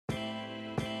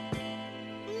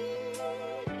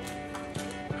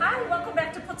Hi, welcome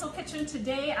back to Putzel Kitchen.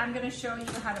 Today I'm going to show you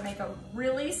how to make a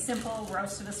really simple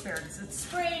roasted asparagus. It's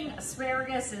spring,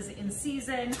 asparagus is in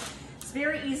season. It's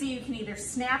very easy. You can either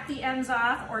snap the ends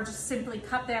off or just simply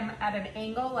cut them at an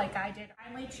angle like I did.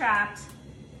 Finely chopped,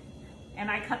 and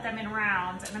I cut them in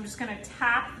rounds, and I'm just going to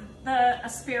top the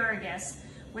asparagus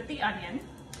with the onion.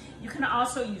 You can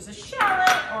also use a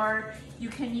shallot, or you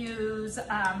can use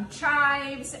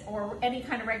chives or any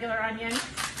kind of regular onion.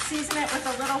 Season it with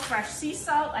a little fresh sea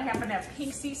salt. I happen to have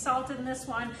pink sea salt in this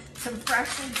one. Some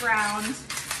freshly ground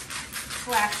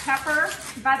black pepper.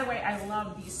 By the way, I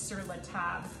love these sur la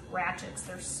table ratchets.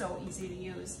 They're so easy to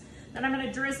use. Then I'm going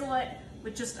to drizzle it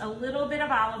with just a little bit of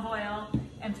olive oil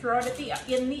and throw it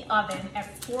in the oven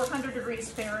at 400 degrees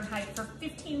Fahrenheit for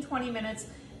 15-20 minutes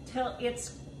till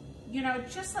it's, you know,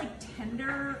 just like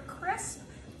tender crisp.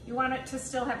 You want it to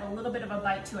still have a little bit of a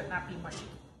bite to it, not be mushy.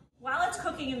 While it's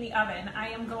cooking in the oven, I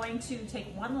am going to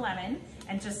take one lemon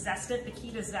and just zest it. The key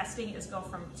to zesting is go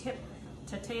from tip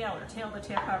to tail, or tail to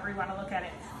tip, however you want to look at it,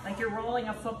 like you're rolling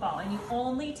a football. And you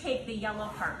only take the yellow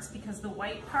parts, because the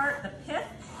white part, the pith,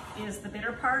 is the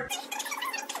bitter part.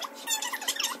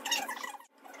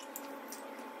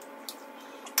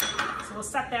 So we'll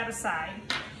set that aside.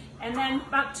 And then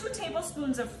about 2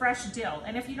 tablespoons of fresh dill.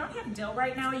 And if you don't have dill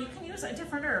right now, you can use a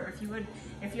different herb.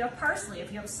 If you have parsley,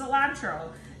 if you have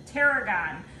cilantro,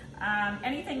 tarragon,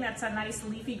 anything that's a nice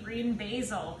leafy green,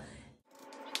 basil.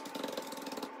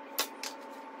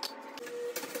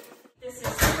 This is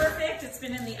perfect. It's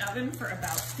been in the oven for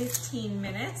about 15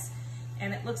 minutes,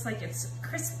 and it looks like it's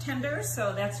crisp tender,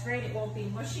 so that's great. It won't be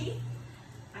mushy.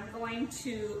 I'm going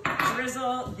to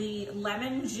drizzle the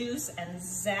lemon juice and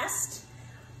zest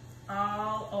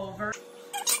all over.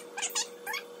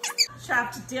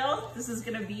 Chopped dill. This is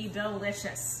going to be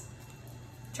delicious.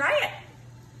 Try it.